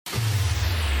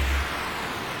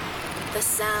The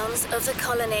sounds of the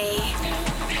colony.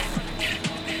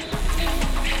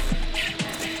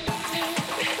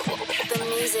 The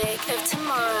music of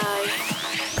tomorrow.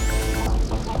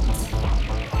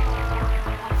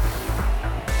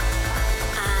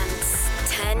 ANTS,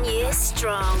 10 years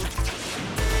strong.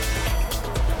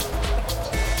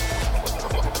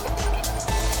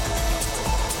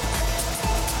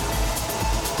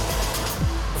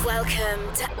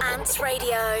 Welcome to ANTS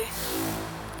Radio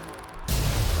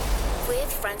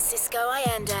with Francisco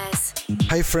Allendes.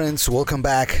 Hi friends, welcome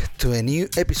back to a new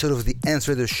episode of the ANTS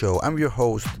Radio Show. I'm your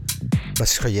host,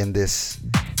 Francisco Allendes.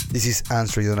 This is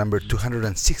ANTS Radio number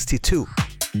 262.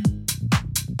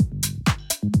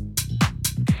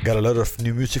 Got a lot of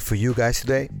new music for you guys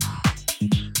today.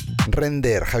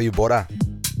 Rendher, Javi Bora,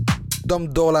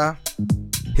 Dolla,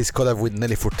 his collab with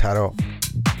Nelly Furtado,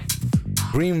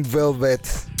 Green Velvet,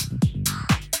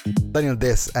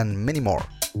 Allendes, and many more.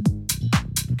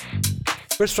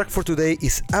 First track for today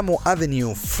is Amo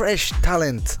Avenue, fresh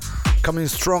talent, coming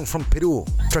strong from Peru.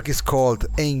 The track is called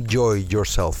Enjoy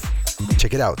Yourself.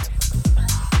 Check it out.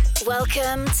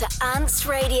 Welcome to ANTS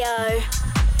Radio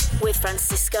with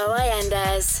Francisco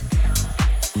Allendes.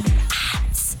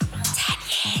 ANTS,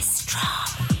 10 years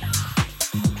strong.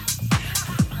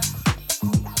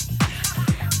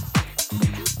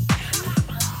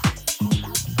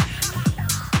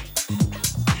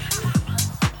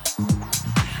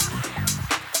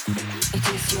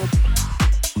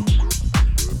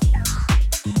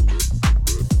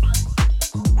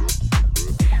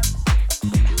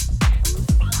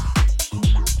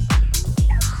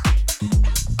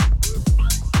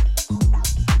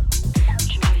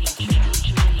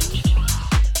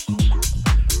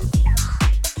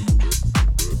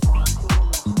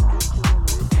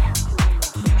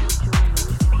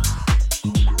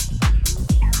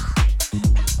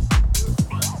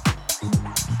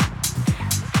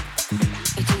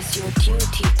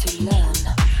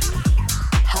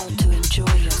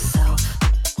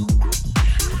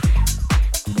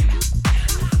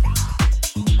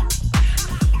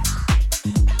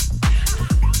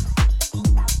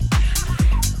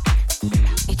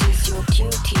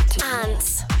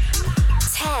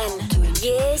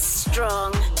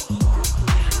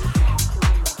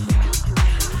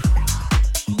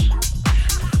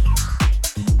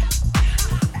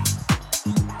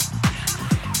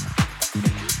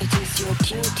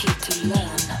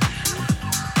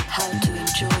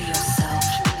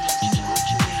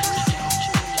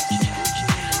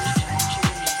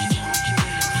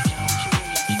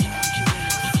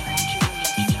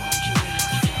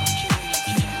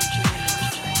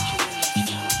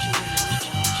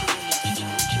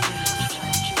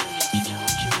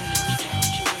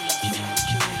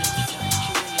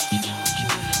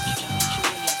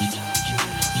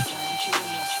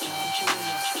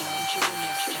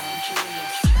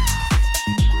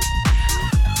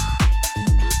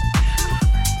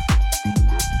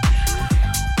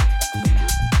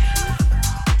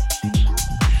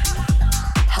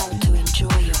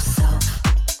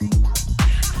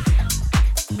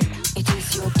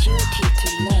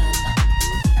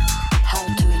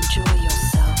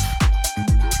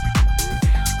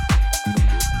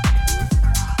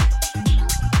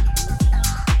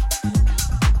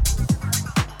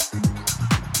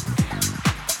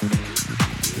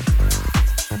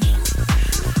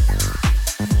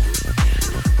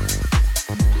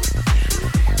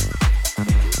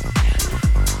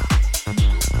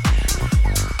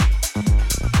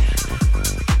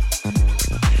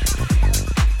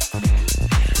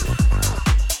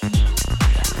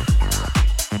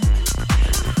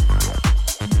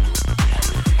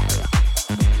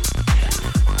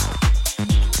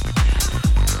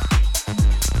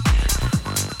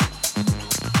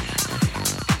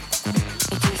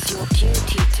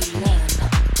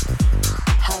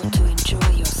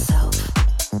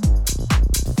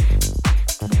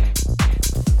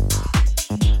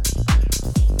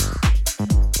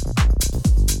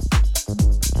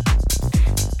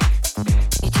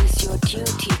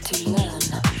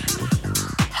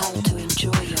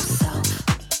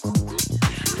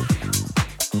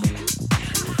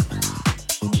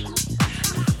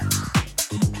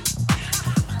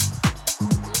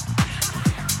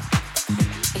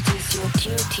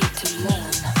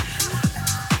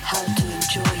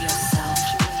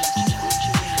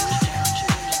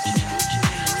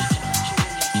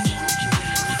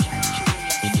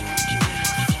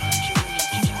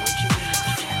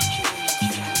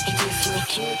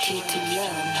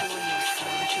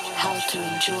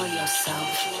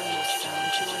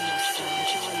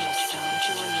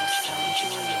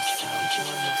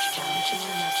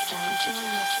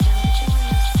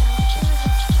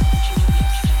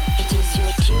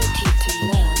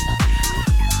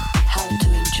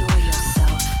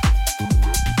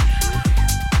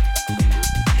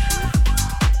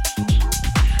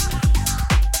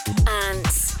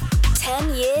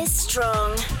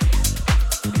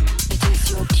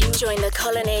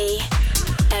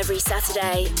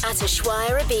 Saturday at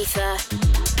Ushuaia, Ibiza.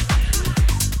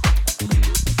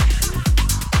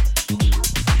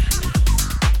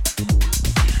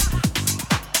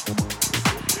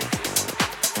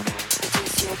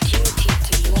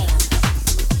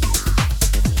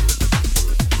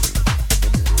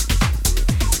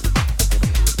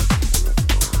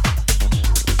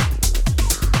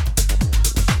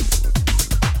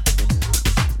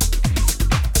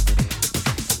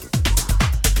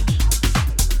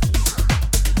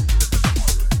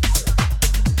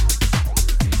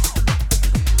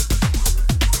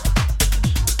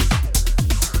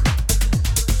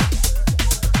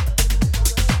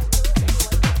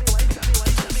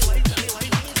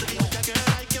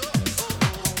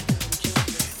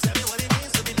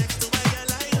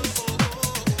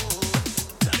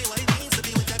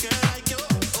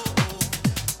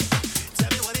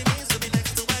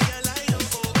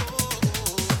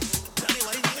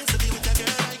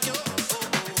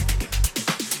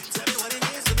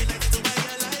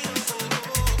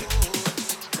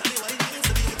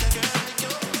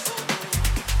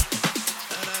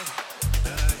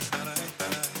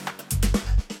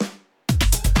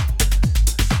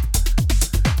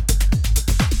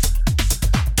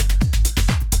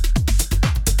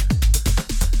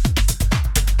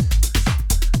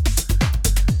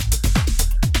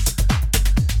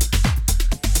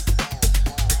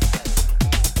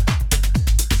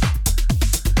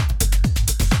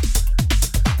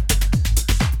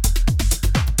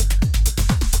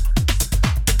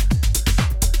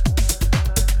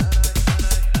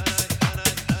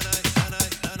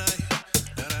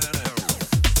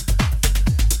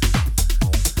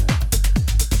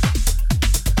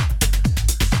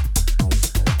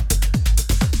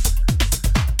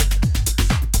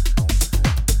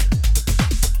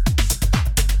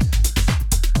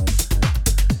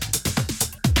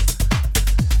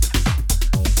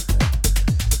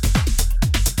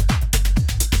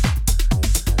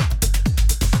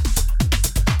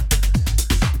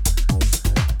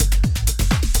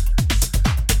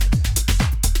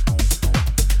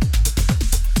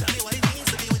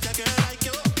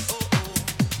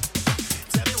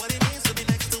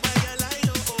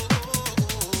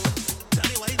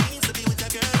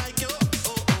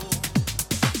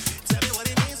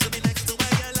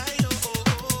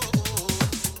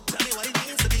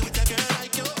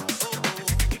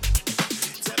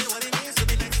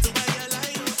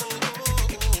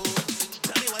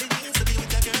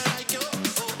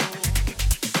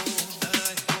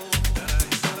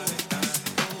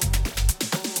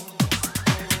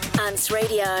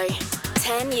 Radio,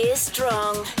 10 years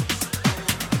strong,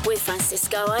 with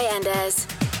Francisco Allendes.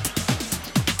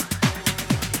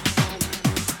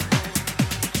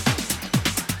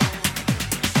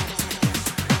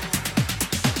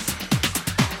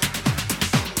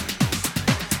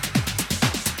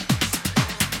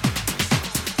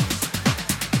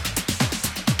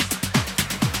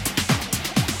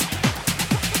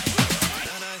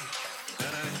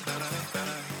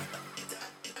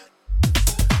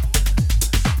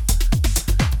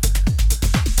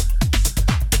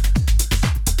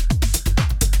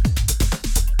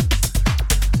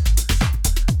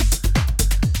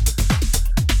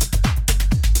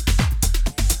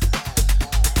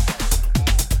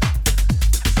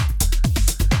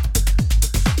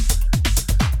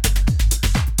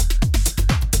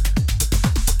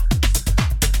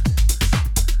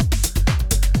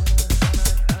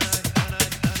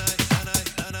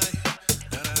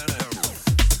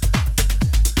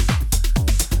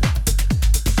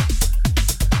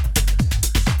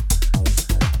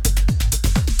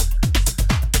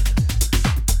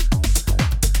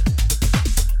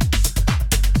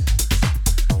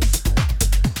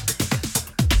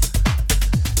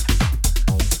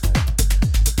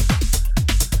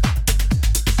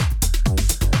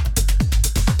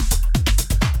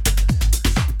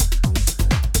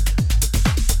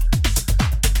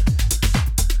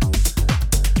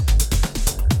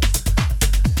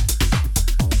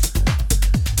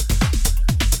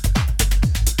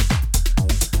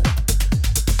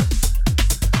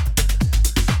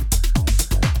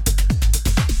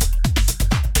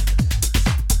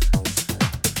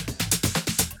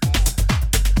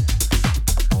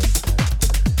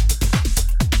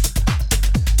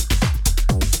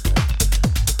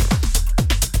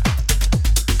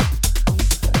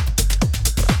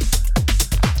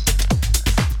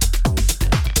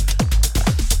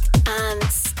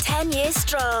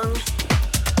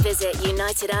 Visit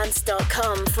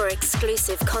unitedants.com for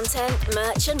exclusive content,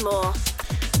 merch and more.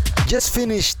 Just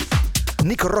finished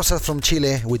Nico Rozas from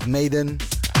Chile with Maiden.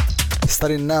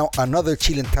 Starting now another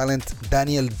Chilean talent,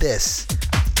 Daniel Des.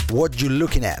 What You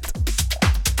Looking At?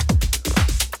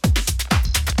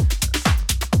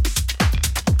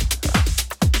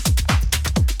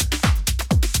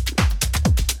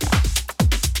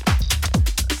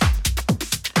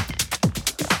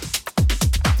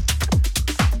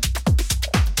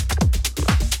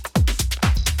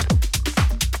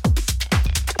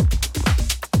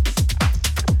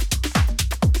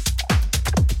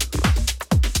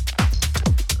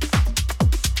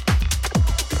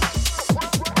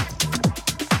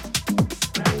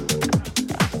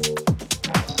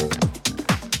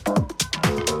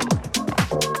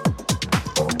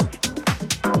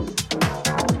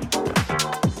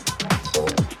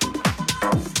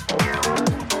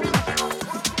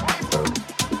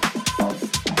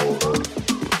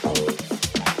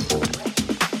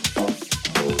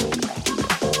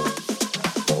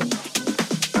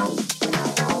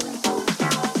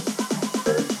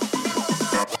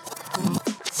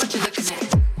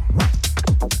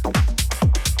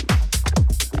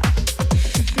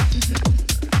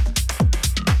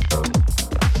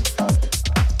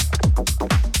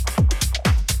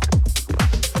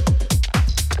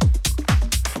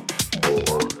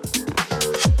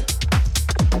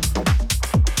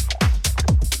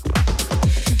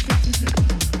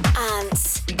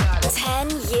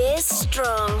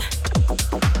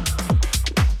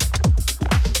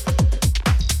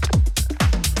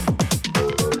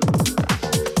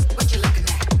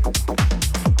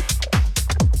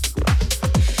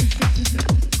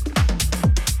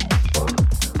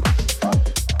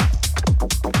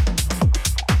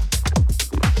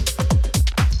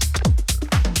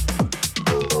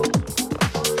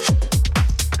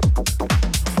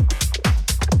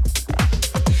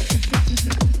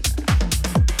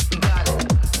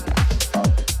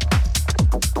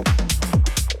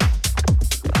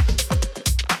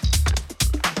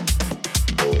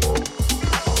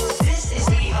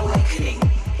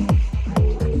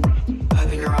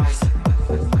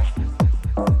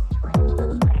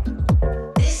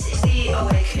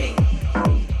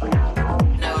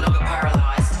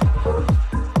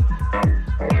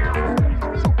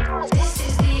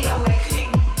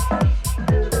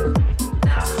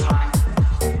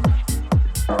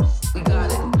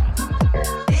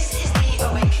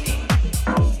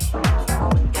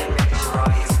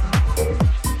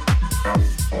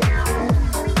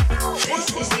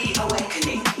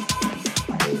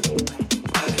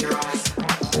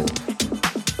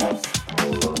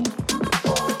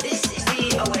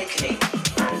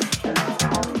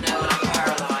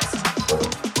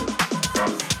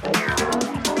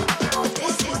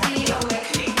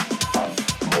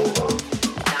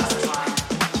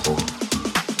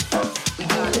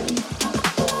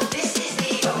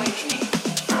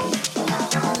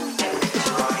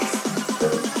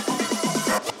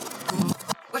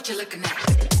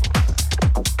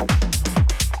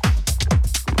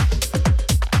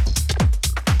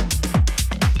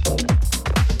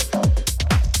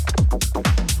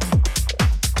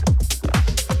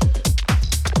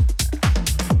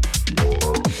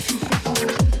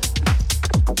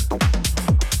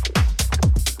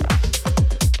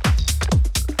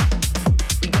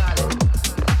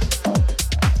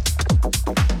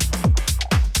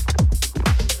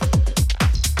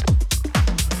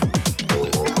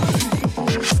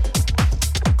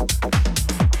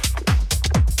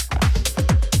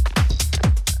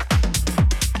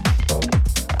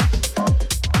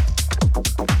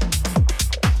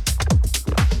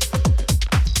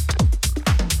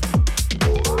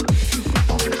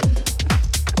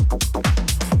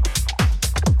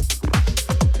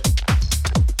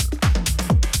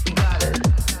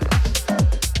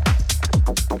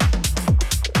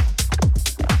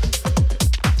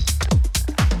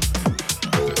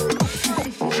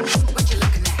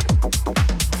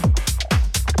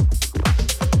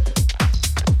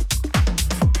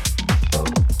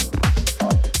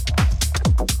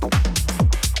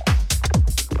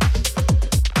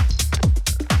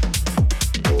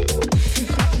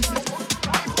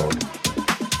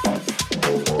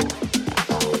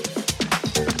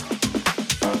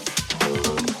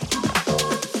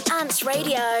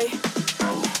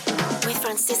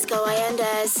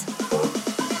 Allendes.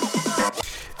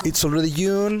 It's already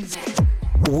June.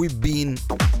 We've been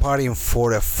partying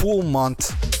for a full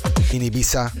month in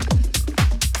Ibiza.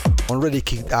 Already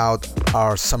kicked out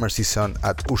our summer season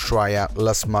at Ushuaia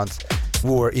last month.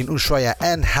 We were in Ushuaia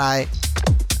and High.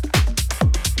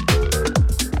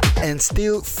 and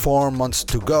still 4 months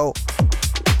to go.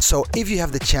 So if you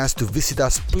have the chance to visit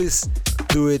us, please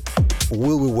do it.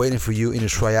 We'll be waiting for you in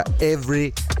Ushuaia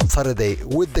every Saturday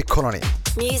with the Colony.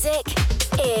 Music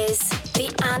is the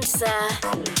answer.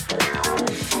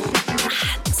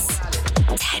 ANTS,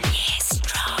 10 years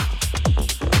strong.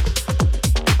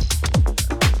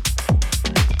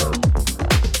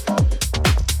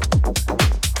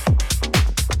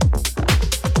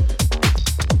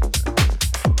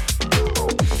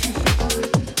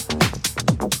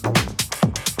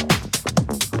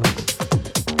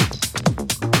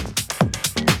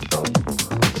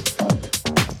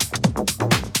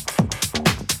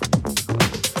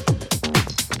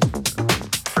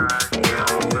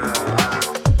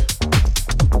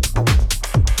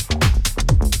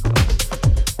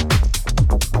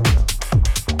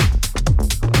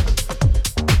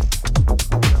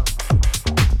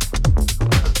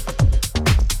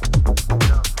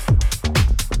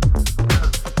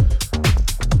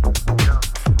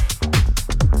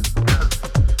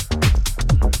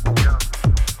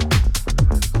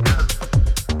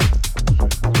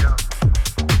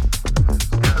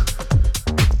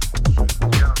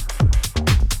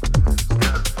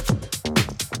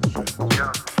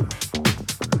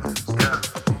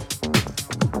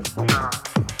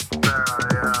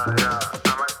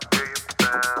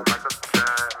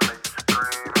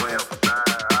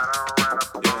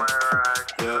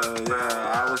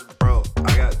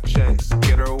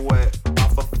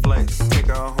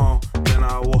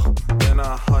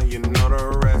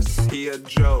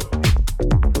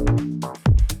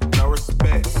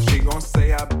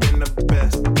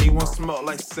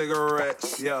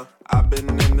 Yeah, I've been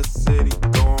in the city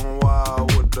going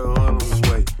wild with the hoodlums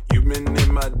way. You been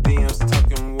in my DMs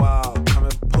talking wild, come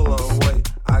and pull away.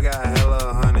 I got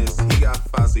hella hundreds, he got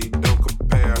Fozzie, don't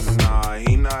compare. Nah,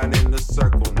 he not in the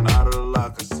circle, not a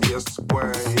lot, cause he a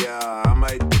square. Yeah, I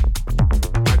might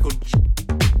Michael J.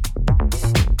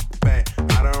 Back,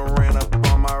 I done ran up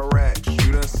on my racks,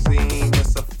 you done seen,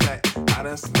 it's a fact. I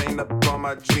done stained up on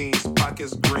my jeans,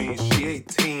 pockets green, she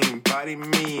 18, body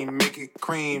mean, make it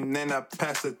cream, then I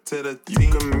pass it to the team.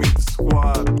 You can meet the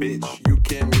squad, bitch, you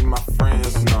can't meet my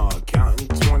friends, nah. Counting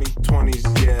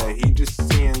 2020s, yeah, he just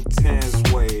seeing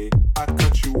 10s, wait. I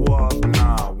cut you off,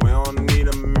 nah, we don't need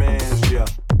a man's, yeah.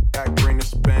 Got green to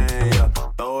span, yeah,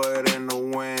 throw it in the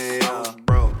wind, yeah,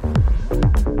 bro.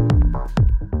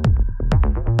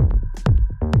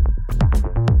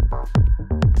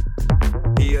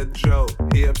 He a joke,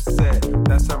 he upset,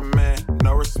 that's her man,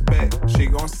 no respect. She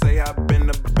gon' say I've been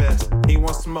the best. He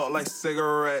won't smoke like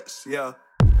cigarettes, yeah.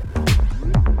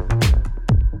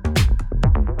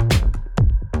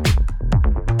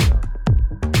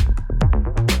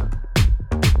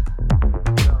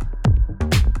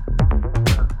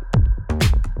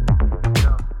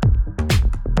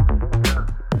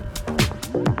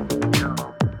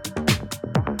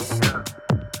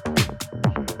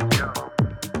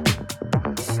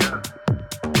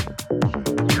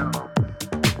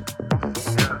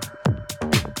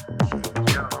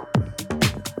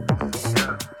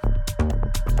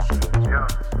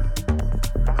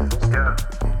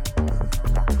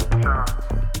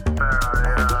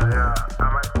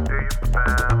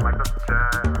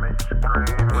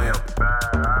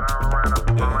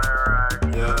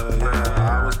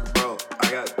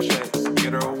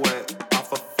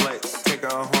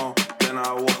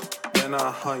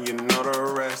 You know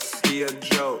the rest. He a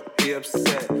joke, he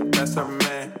upset. That's her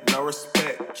man, no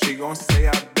respect. She gon' say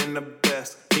I've been the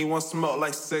best. He won't smoke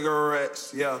like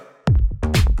cigarettes, yeah.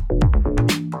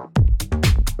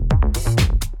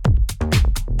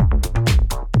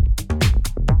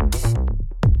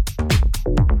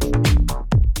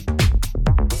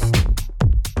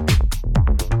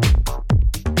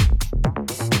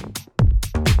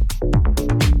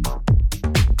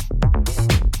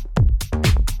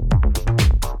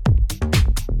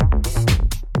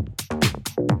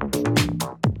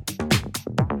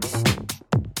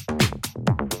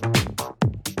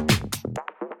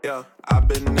 I've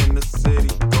been in the city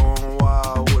going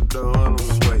wild with the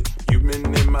hoodlums way. You been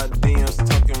in my DMs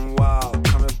talking wild,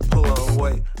 come and pull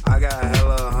away. I got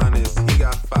hella hundreds, he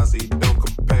got Fozzie, don't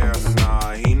compare.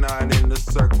 Nah, he not in the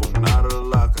circle, not a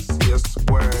lot, cause he a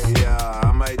square. Yeah,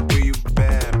 I might do you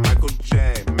bad, Michael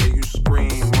J, make you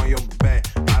scream on your back.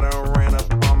 I done ran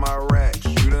up on my racks,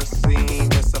 you done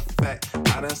seen, it's a fact.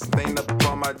 I done stained up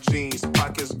on my jeans,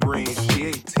 pockets green, she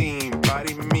 18,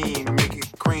 body mean, make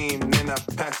it cream, then I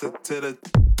pass it to the.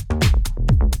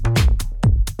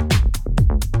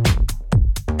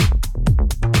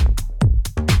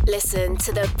 Listen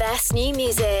to the best new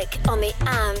music on the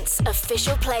ANTS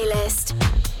official playlist.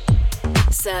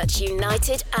 Search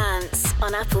United Ants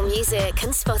on Apple Music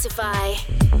and Spotify.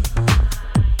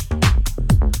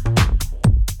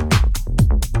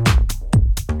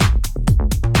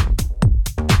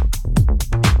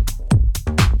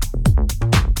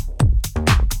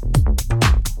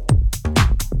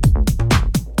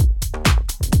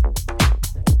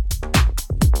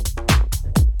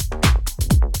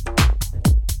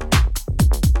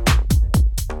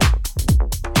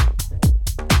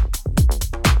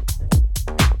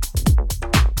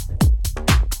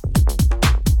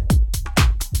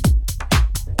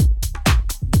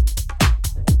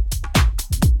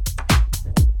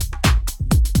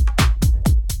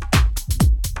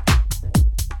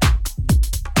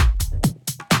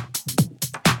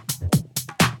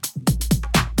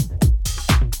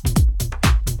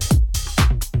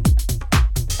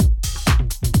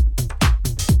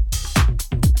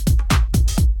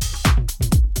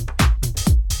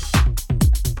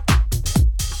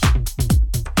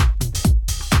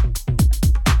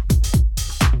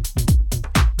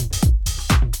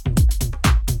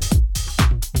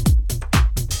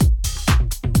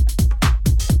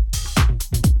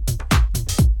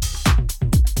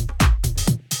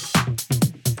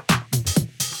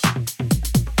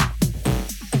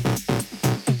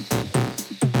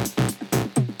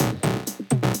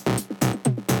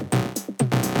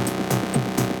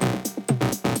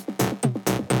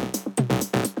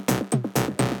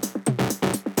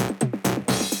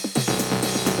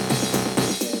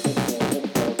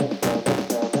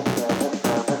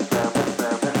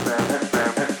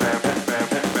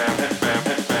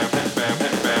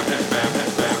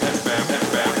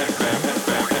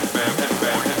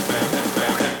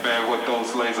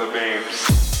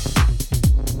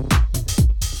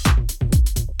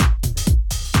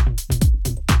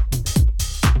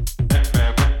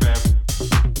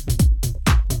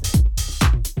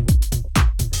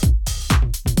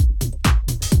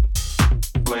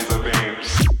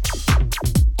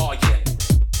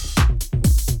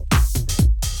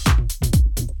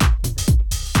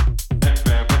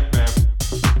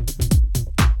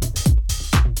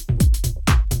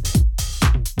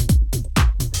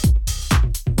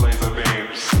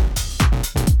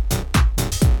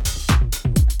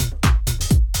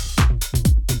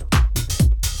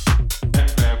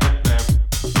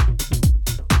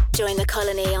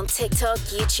 TikTok,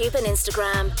 YouTube and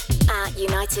Instagram at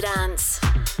United Ants.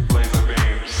 Lazer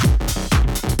Beams.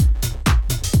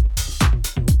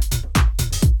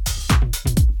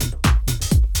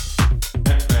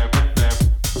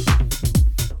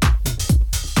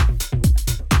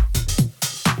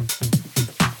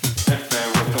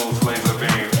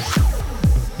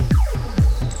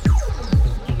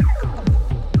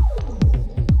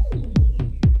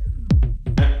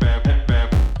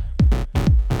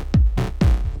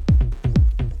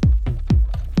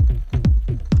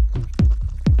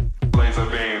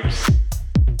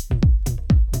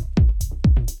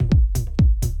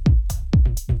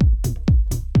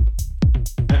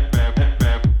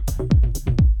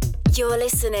 You're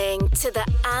listening to the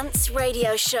Ants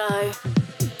Radio Show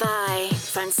by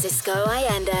Francisco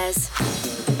Allendes.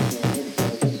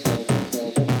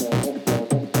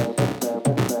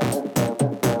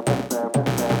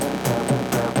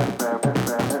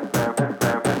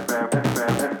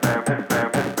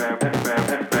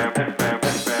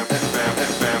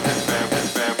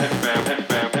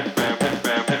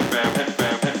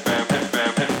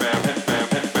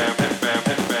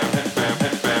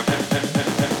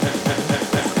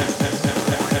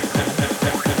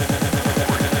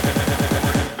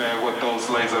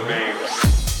 Lazer Beams.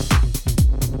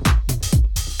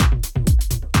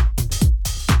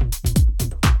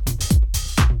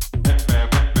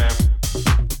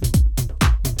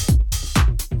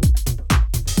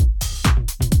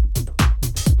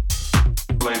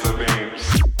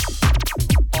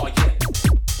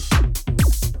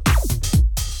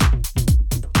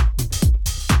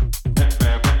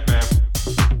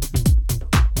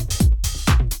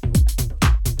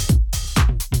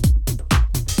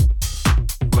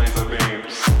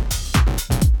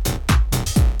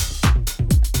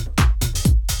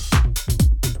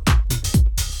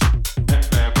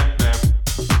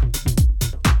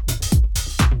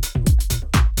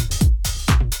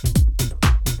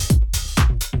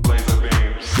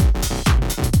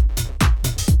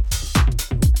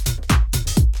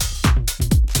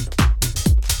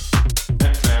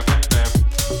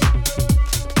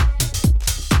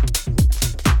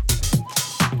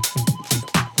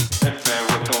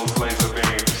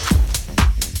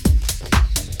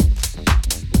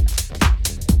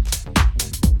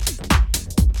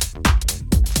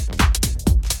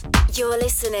 You're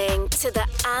listening to the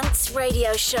ANTS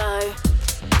radio show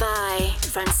by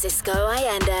Francisco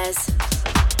Allendes.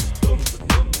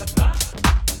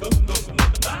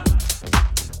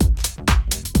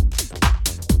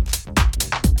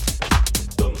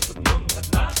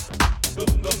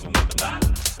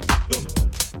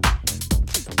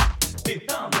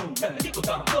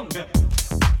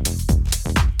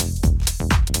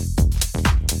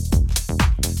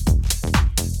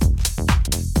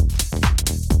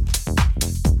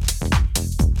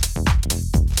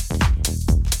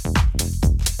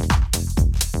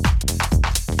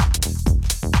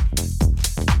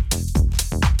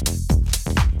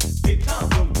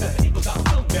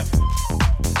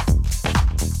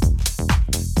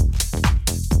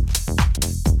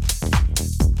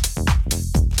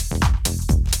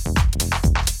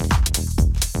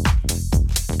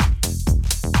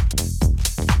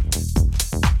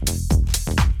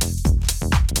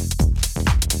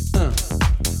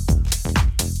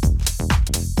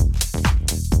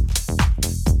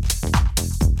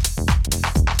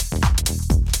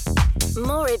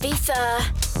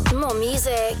 More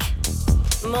music,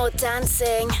 more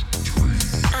dancing.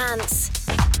 ANTS,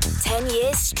 10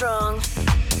 years strong.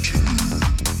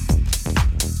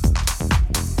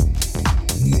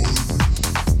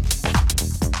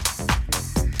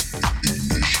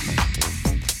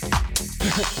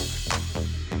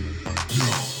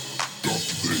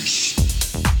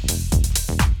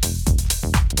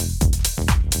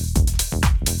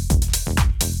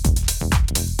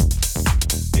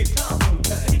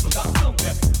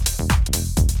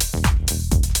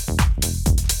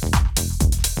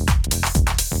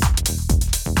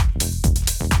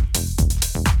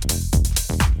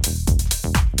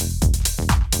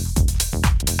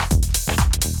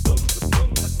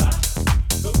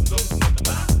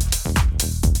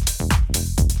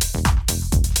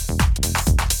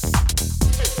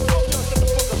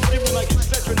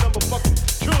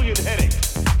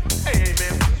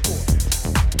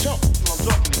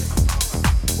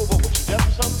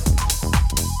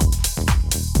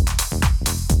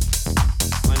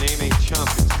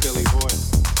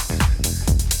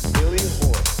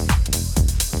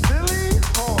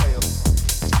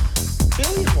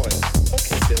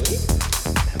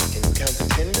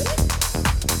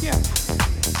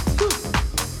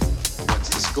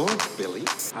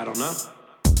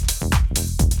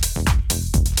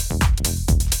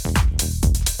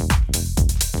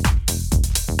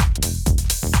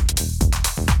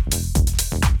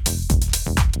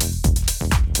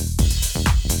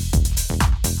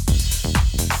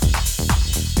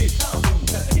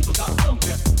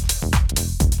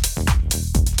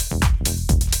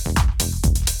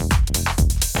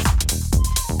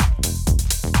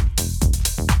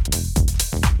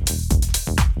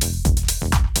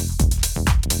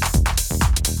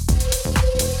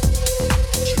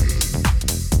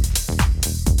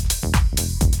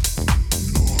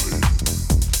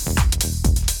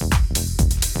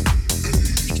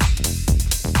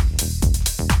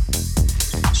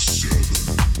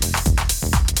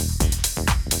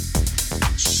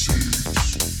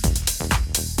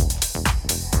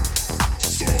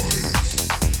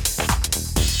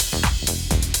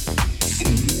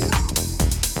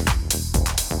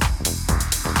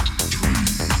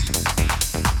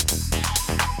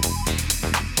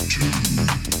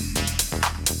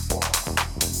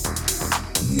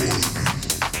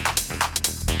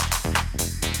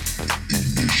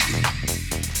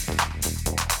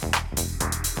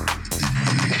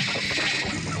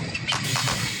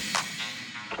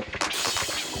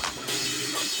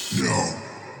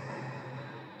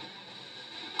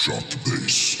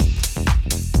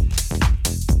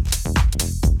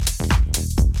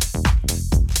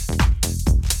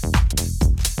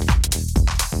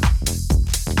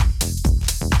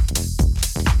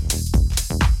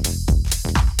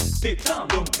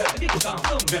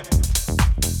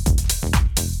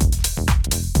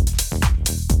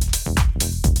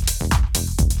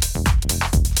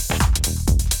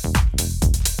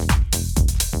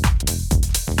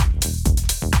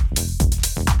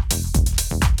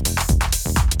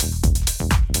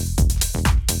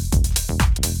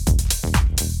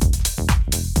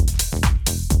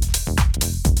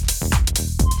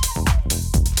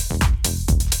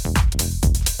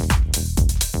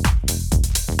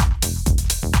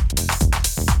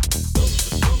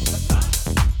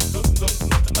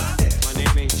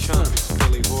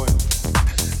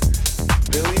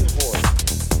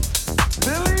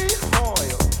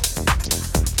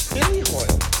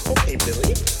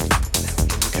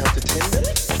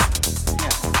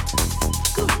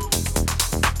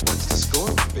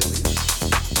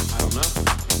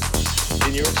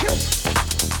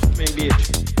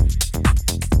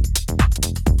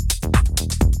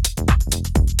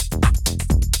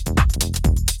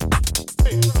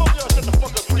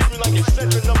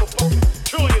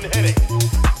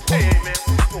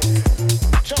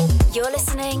 You're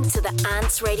listening to the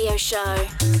ANTS radio show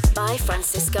by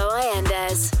Francisco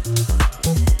Allendes.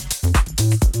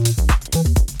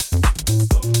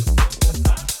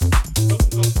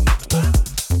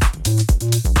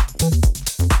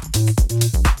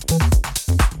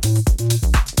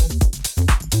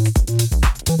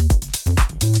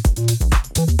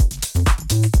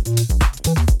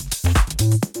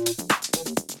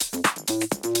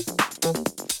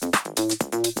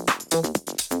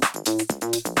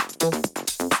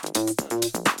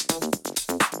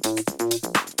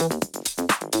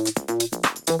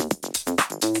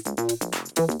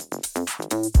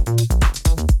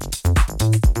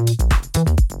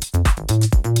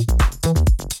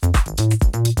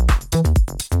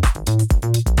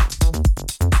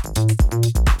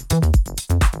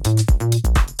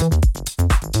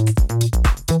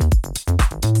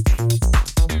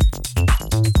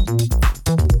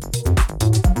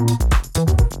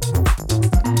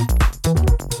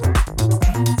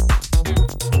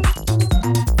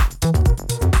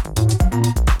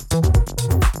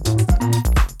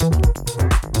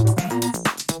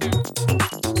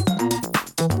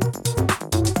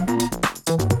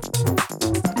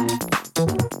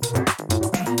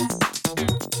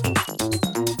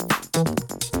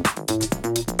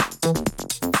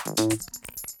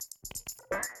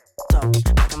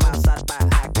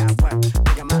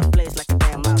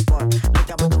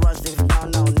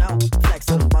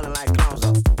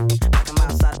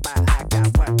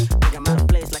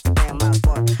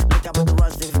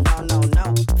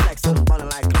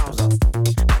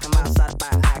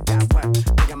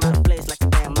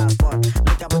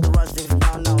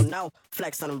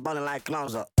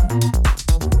 Lazer.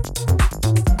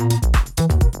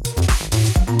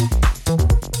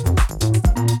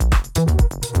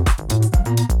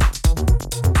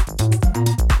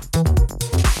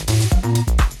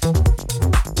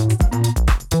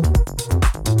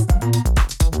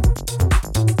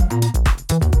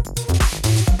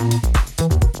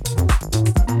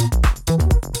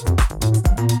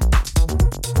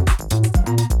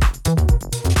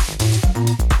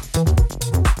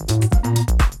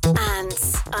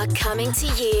 To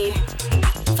you.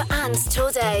 For ANTS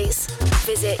tour days,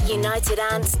 visit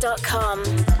unitedants.com.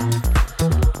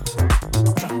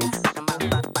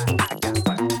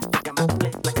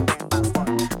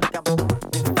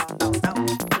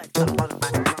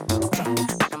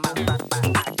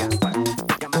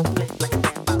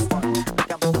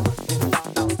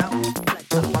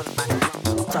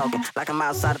 Like I'm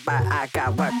outside the bar, I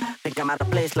got work. Think I'm out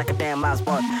of place like a damn mouse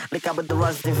boy. Lick up with the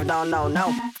rust if you don't know,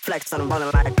 no. Flex on the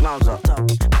ballin' like Lonzo.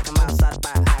 Talking like I'm outside the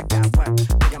bar, I got work.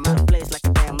 Think I'm out of place like a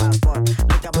damn mouse boy.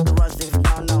 Lick up with the rust if you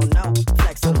don't know, no.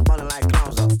 Flex on the ballin' like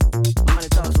Lonzo. Money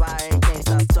talks, why I can't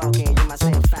stop talking. You might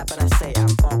say I'm fat, but I say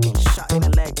I'm bulking. Shot in the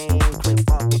leg, ain't quit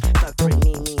walking. Tuck free,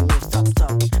 me, stop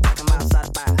talking. Like I'm outside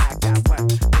the bar, I got work.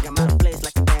 Think I'm out of place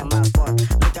like a damn mouse boy.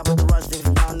 Lick up with the rust if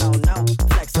you don't know, no.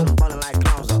 Flex on the ballin' like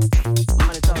Lonzo.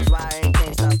 Money talks, why I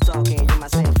can't stop talking. You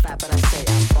might say I'm fat, but I say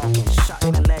I'm bulking. Shot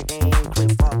in the leg, ain't quit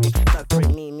walking. Tuck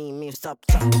free, me, stop talking. Like I'm outside the bar, I got work. Think I'm out of place like a damn mouse boy. Lick up with the rust if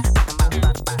you don't know, no. Flex on the ballin' like Lonzo. Talking like I'm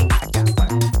outside the bar, I got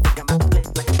work. Think I'm out of place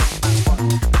like a damn mouse boy.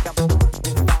 Lick up with the rust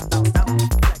if you don't know, no. Flex on the ballin' like Lonzo. Talking like I'm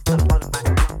outside the bar, I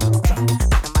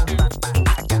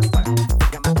got work.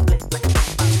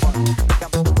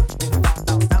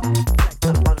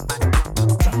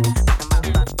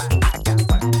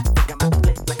 Think I'm out of place like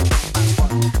a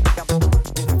damn mouse boy. Lick up with the rust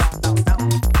if you don't know, no.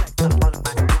 Flex on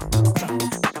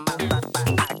the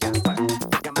ballin' like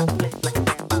Lonzo. Talking like I'm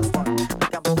outside the bar, I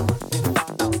got work. Think I'm out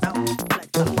of place like a damn mouse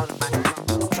boy. Lick up with the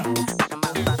rust if you don't know,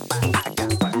 no. Flex on the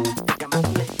ballin' like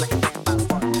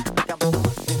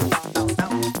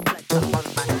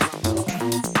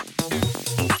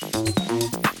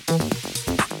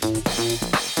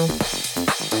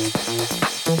Lonzo.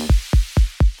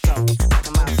 Talking like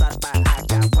I'm outside the bar, I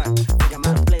got work. Think I'm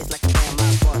out of place like a damn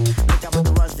mouse boy. Lick up with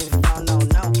the rust if you don't know, no. Flex on the ballin' like Lonzo. Talking like I'm outside the bar, I got work. Think I'm out of place like a damn mouse boy. Lick up with the rust if you don't know,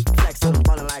 no. Flex on the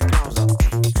ballin' like Lonzo.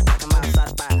 Like I'm outside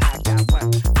the bar, I got work.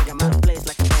 Think I'm out of place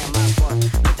like a damn mouse boy.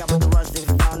 Lick up with the rust if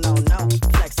you don't know, no.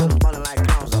 Flex on the ballin' like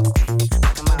Lonzo.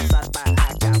 Like I'm outside the bar, I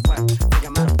got work. Think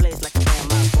I'm out of place like a damn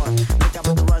mouse boy. Lick up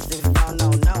with the rust if you don't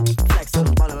know, no. Flex on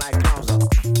the ballin' like Lonzo.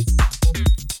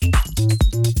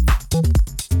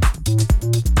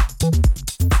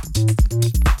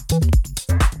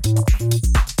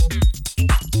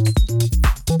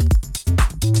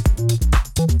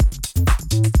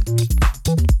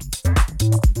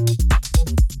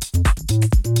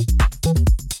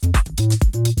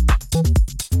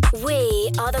 We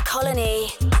are the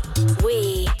colony.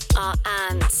 We are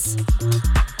ANTS.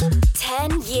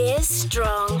 10 years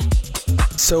strong.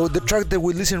 So the track that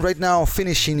we listen right now,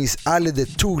 finishing, is Ale de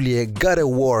Tuglie, Gotta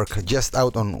Work, just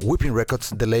out on Whipping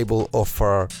Records, the label of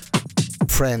our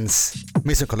friends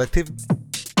Mission Collective.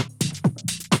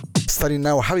 Starting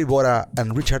now, Javi Bora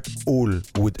and Richard Uhl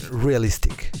with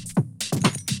Realistic.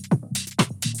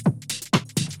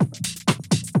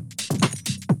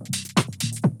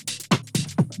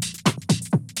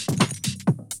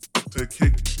 To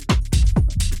kick.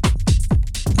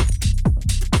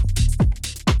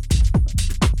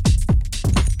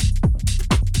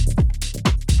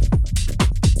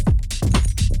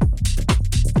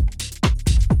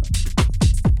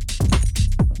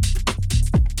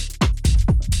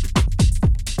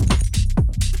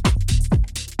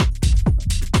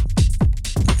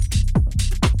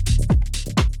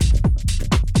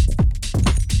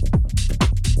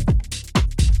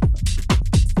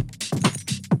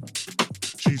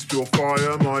 Your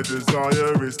fire, my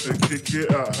desire is to kick it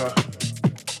at her.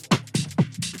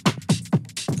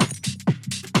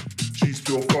 She's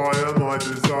pure fire, my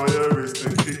desire is to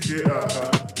kick it at her.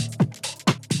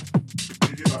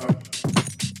 Kick it at her.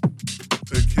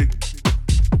 To kick.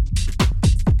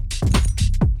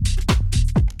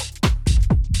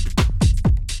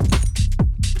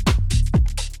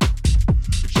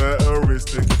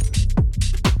 Futuristic.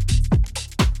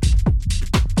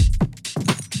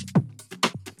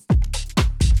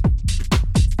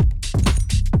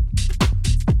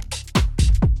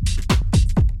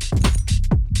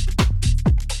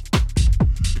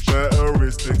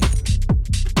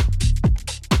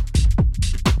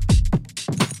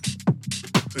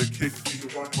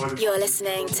 You're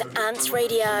listening to ANTS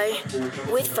Radio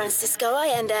with Francisco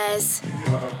Allendes.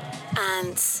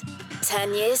 ANTS,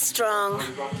 10 years strong.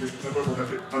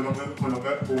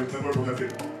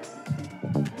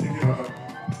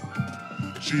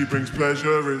 She brings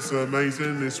pleasure, it's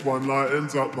amazing, this one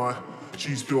lightens up my...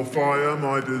 She's pure fire,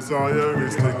 my desire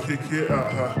is to kick it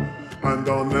at her. And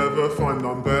I'll never find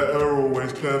none better,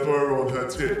 always clever on her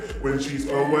tip. When she's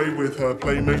away with her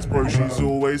playmates, bro, she's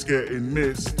always getting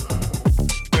missed.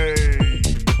 Hey.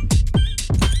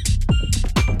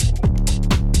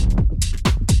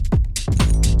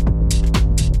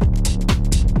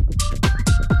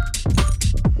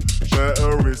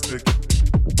 Futuristic.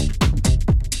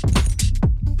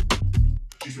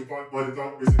 She's your vibe, my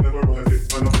desire is never on her tip.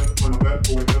 And I'll never find none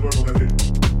better, always clever on her tip.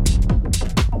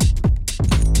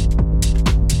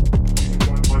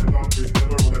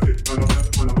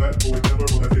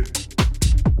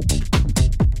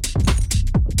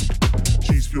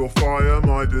 She's pure fire,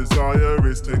 my desire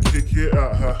is to kick it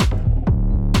at her.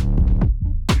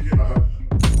 Kick it at her.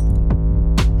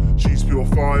 She's pure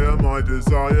fire, my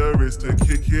desire is to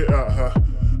kick it at her.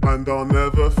 And I'll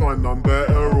never find none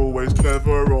better, always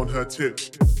clever on her tip.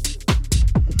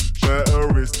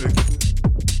 Futuristic.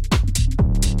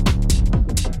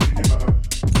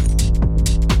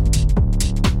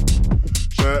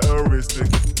 Futuristic.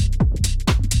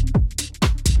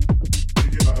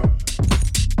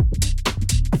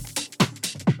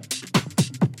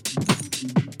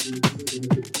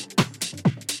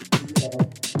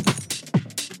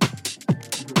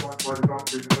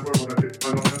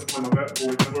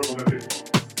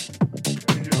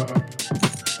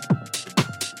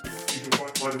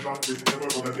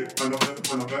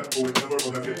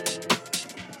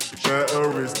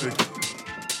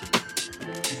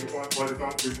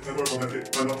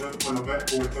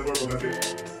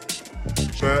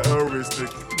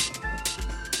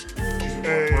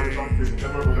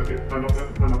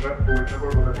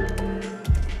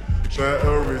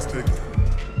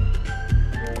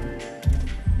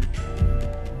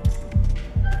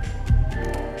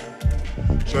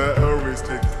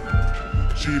 Futuristic.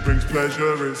 She brings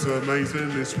pleasure, it's amazing,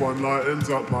 this one lightens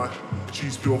up my...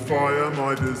 She's pure fire,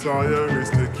 my desire is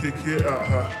to kick it at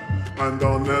her. And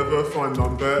I'll never find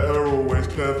none better, always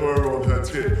clever on her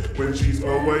tip. When she's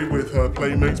away with her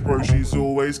playmates, bro, she's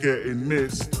always getting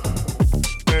missed.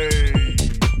 Hey.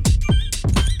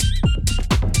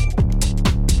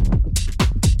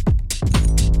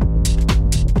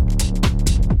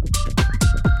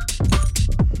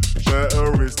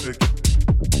 Futuristic.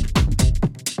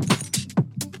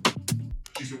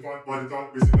 She's your vibe, my desire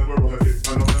is never on her tip.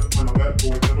 And I'll never find none better,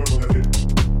 always clever on her tip.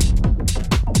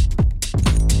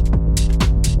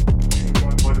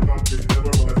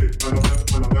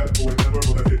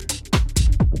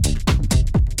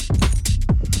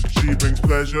 She brings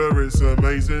pleasure, it's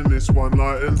amazing, this one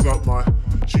lightens up my...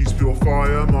 She's pure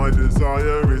fire, my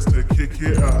desire is to kick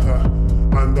it at her.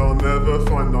 And I'll never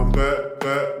find none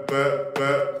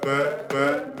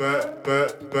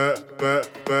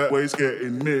always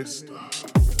getting missed.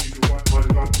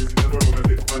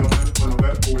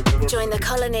 Join the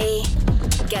colony.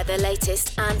 Get the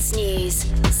latest ANTS news.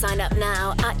 Sign up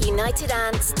now at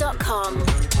unitedants.com.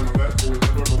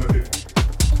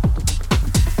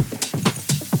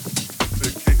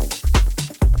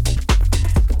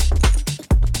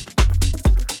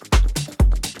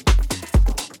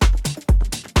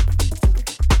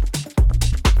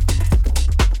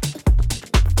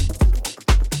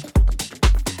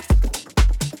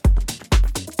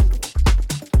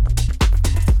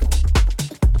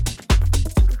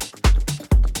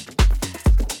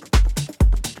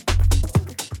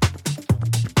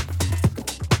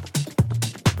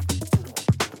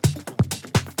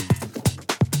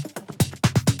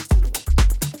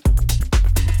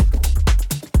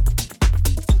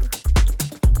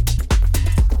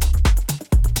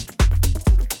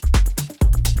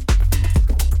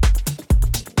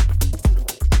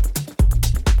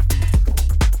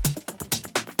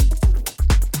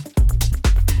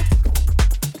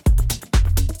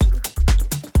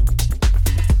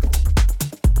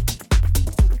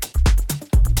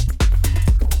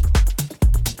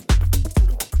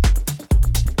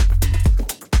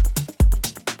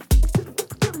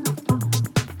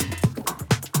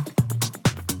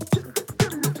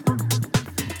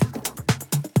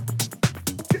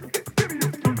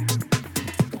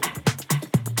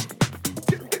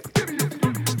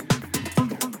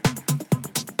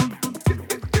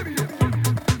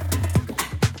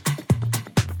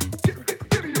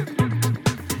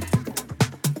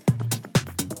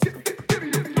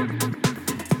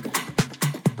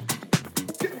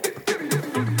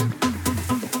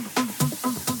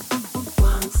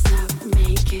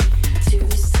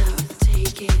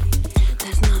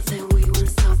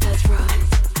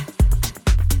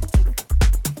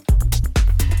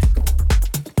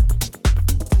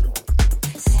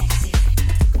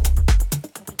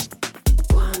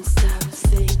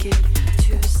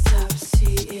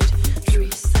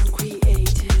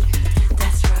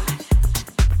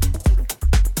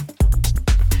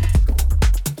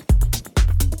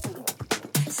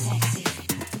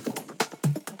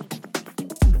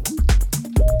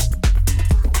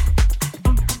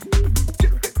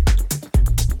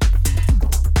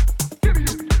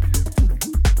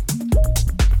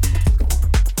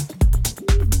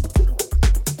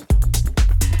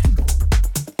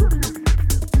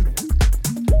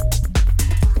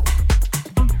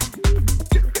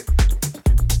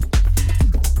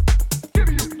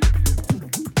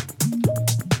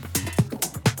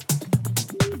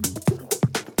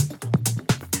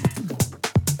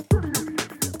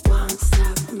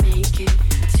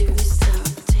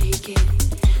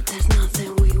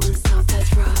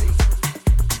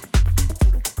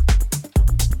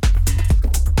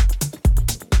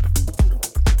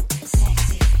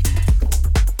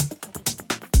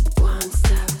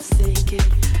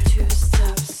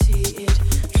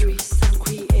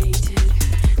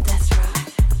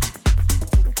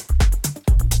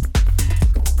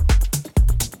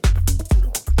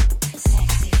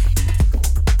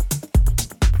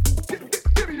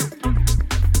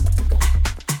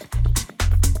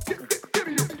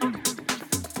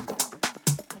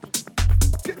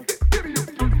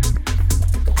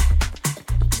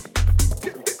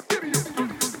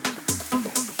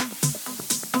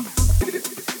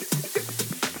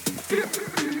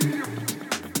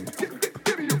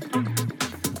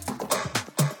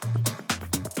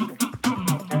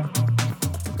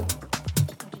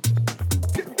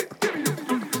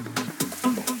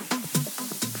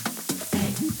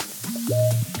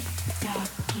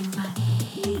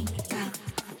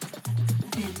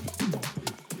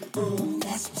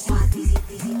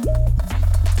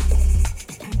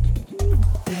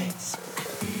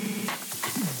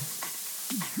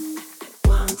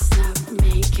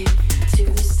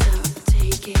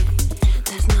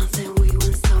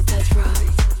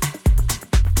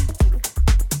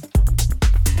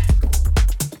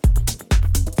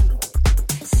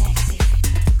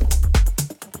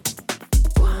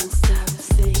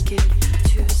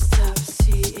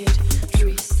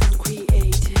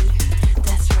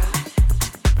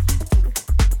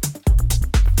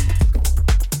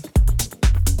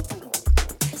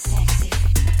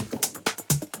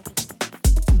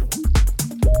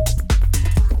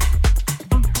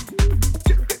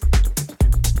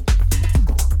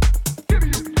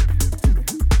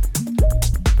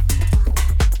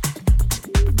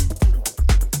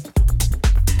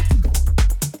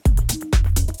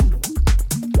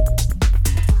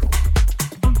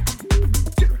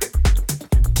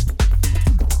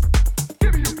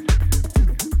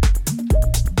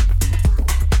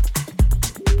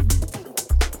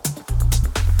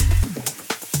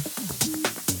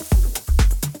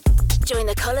 Join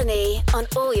the colony on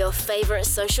all your favorite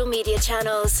social media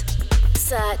channels.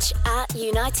 Search at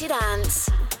United Ants.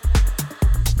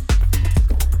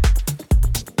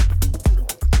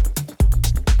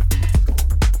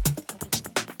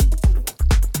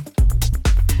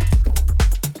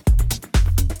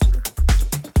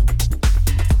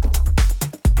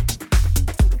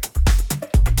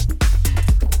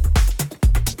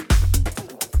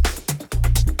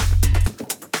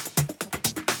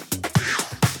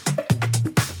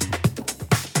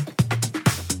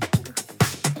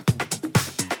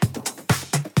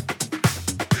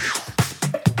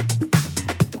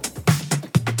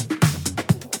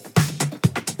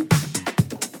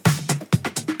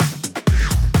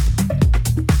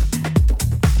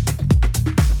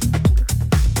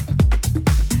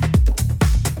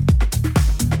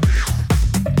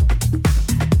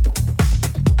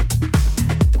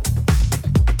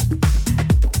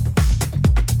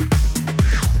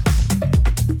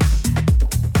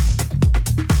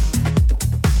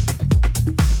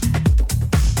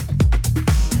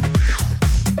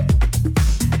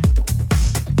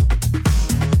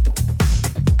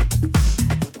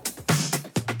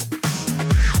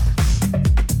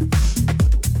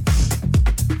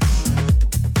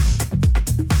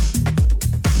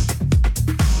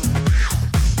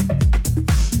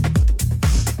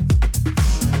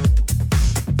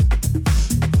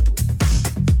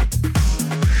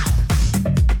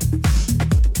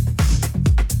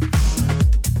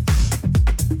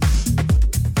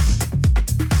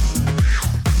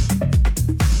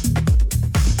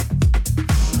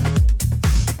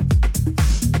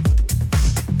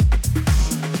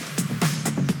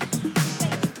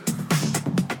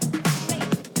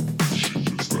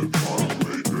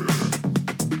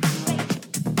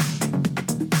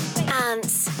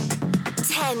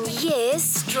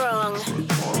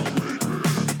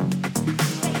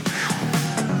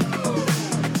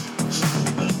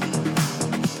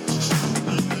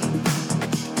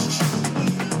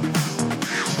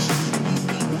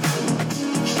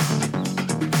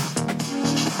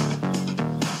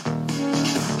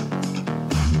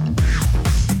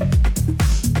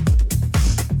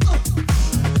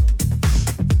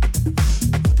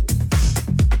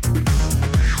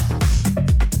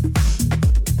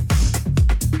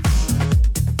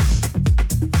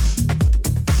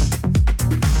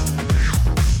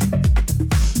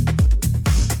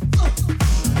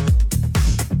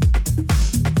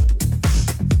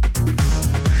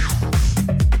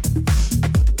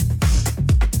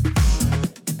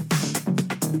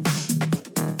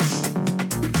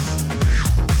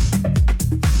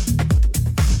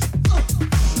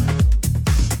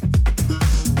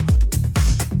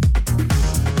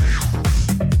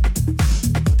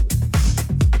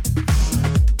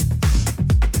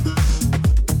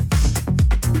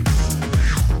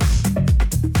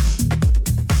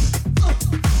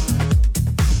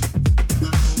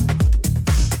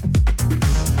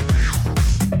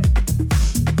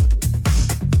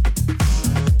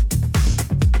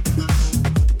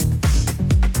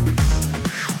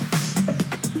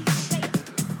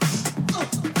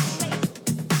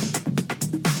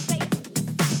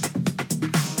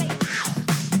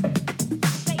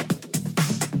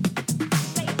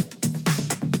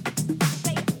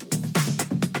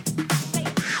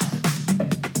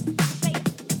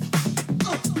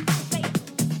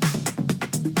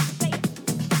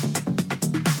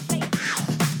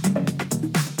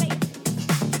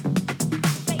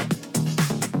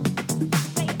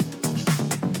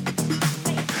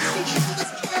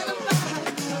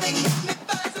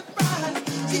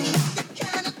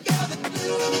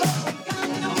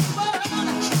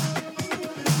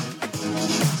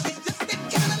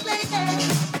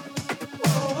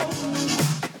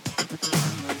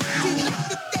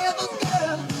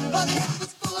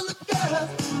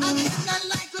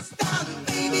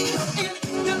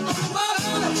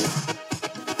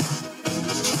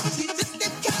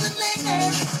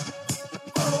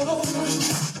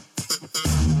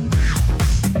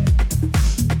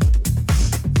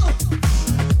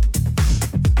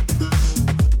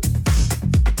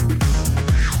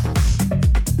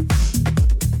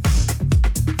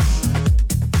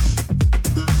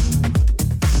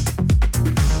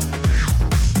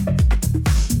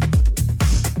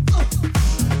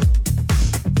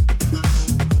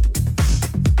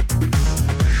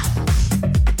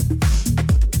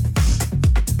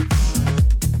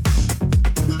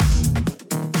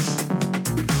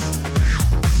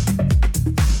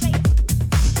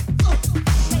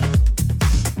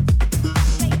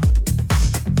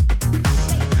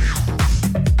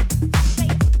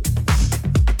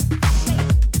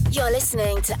 You're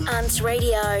listening to ANTS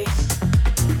Radio.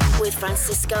 with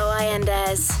Francisco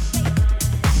Allendes.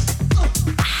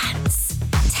 ANTS,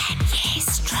 10 years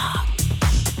strong.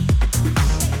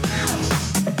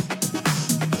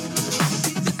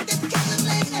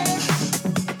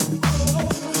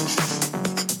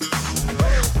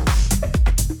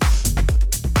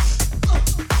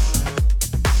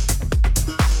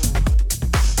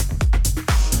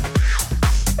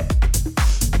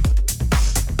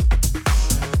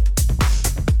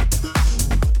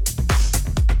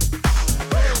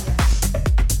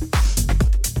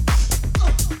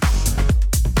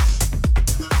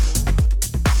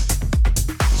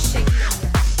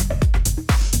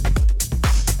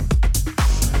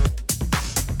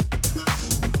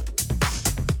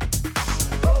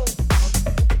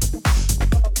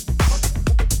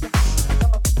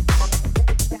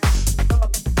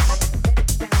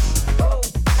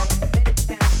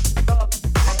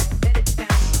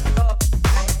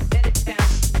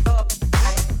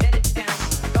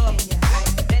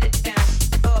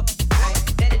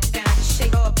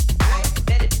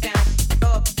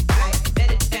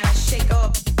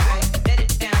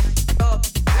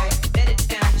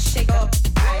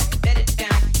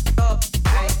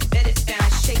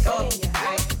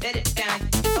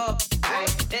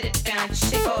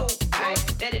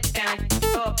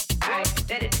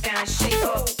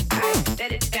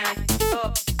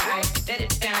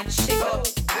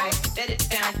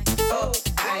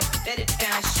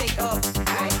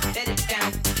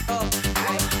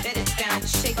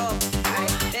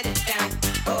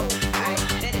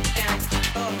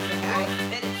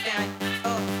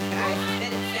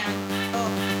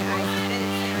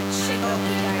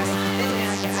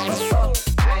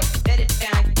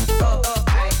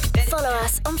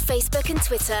 Facebook and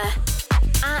Twitter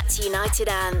at United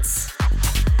Ants.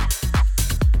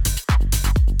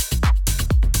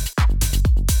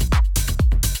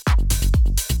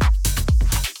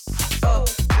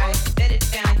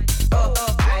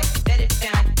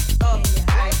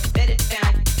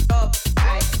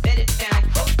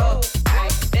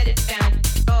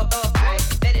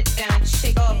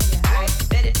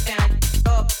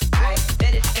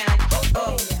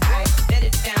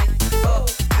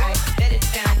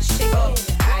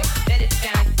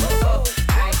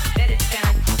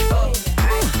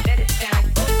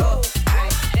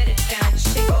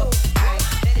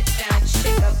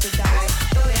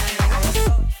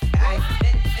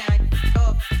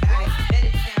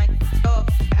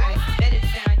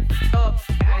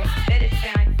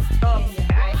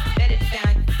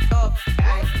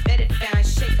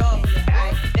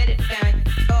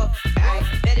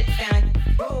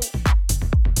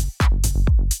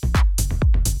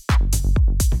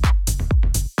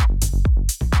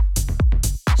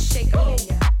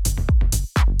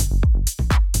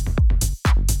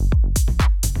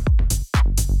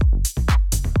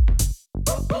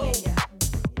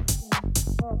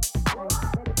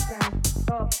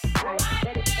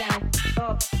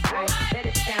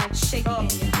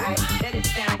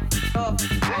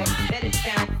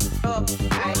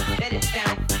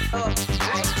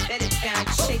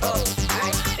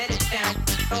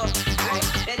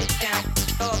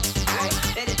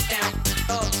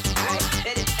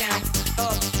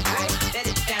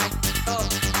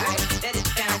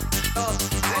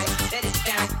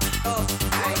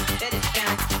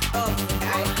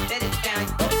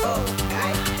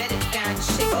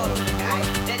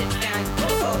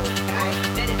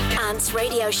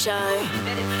 Radio show,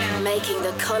 making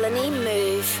the colony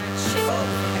move.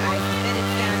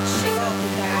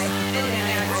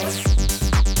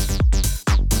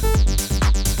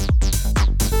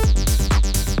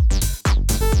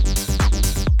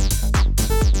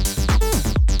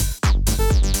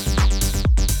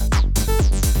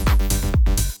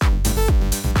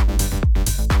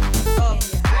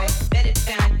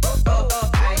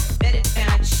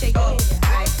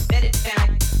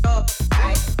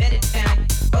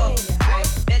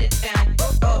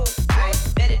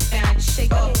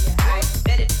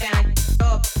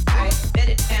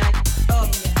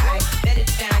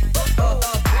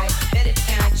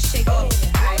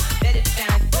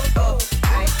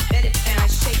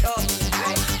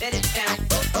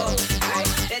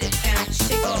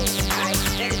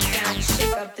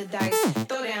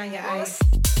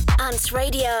 ANTS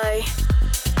Radio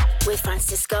with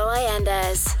Francisco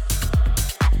Allendes.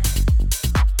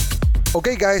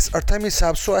 Okay guys, our time is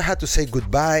up, so I had to say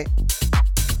goodbye.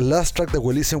 Last track that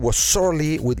we listened was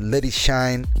Sorley with Let It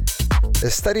Shine.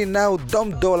 Starting now,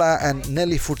 Dolla and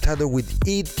Nelly Furtado with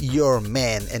Eat Your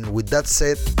Man. And with that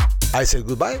said, I said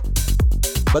goodbye.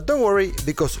 But don't worry,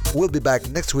 because we'll be back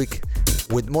next week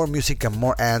with more music and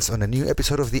more ants on a new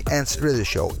episode of the ANTS Radio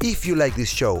Show. If you like this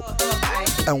show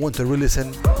and want to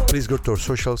re-listen, please go to our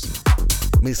socials,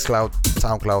 Mixcloud,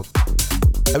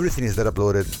 SoundCloud. Everything is there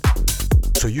uploaded,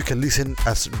 so you can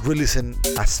re-listen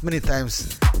as many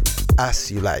times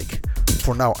as you like.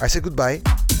 For now, I say goodbye,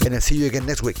 and I'll see you again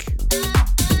next week.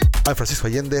 I'm Francisco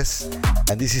Allendes,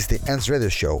 and this is the ANTS Radio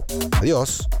Show.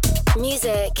 Adios.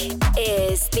 Music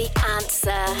is the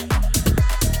answer.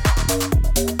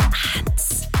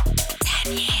 ANTS,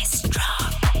 10 years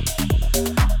strong.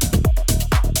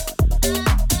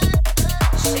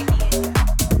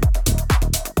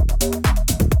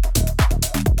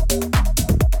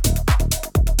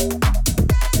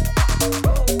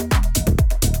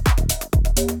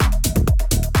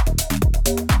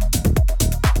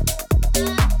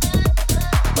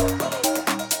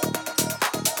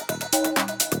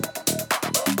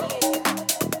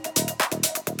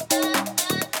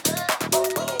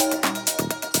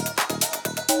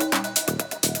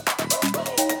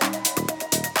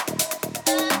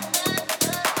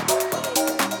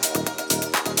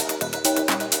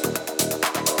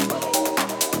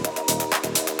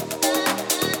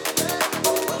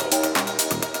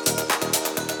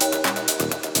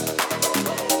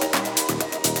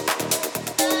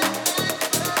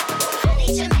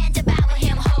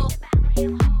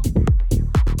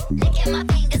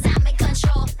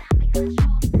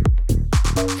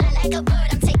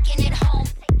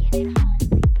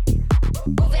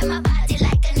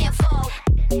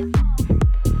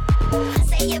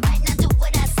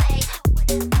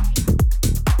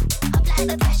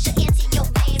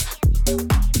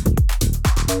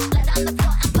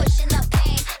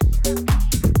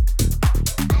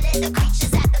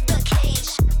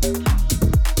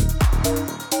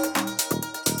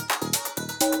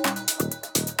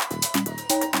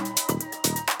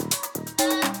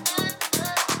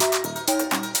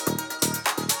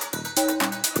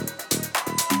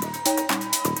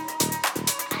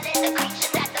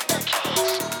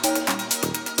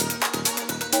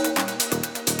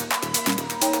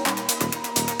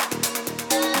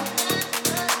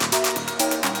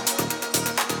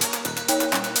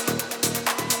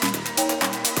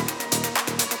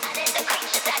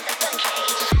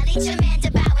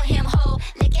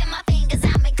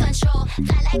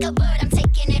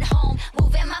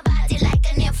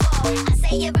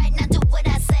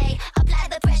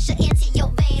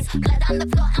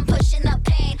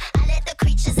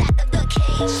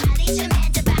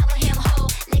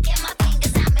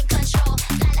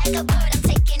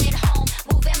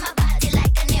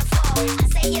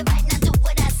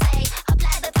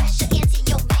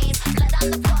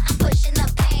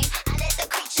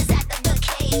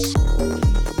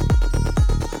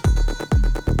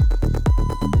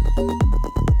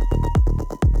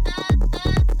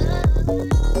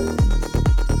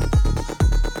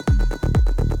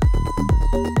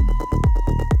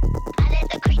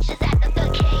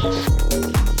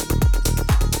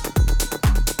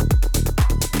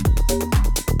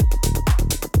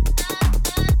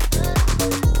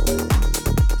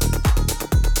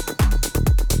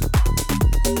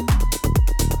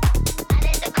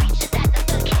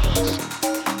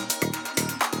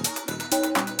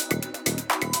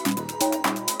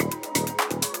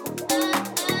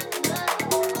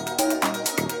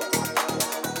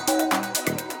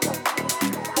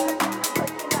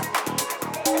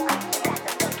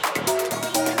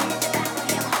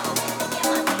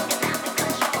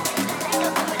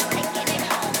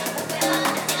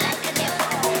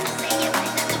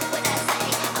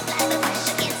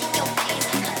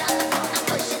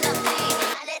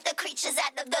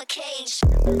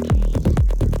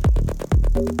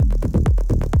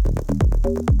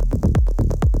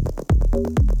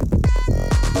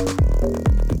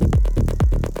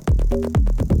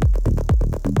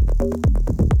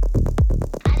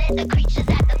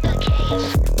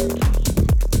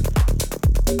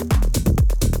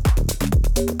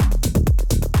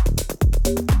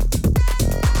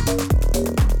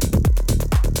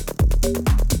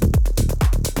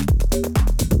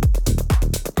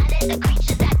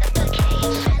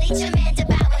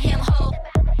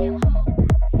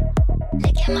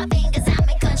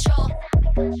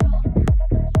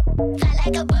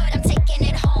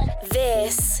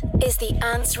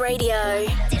 Radio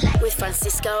with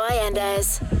Francisco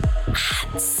Allendes.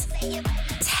 ANTS.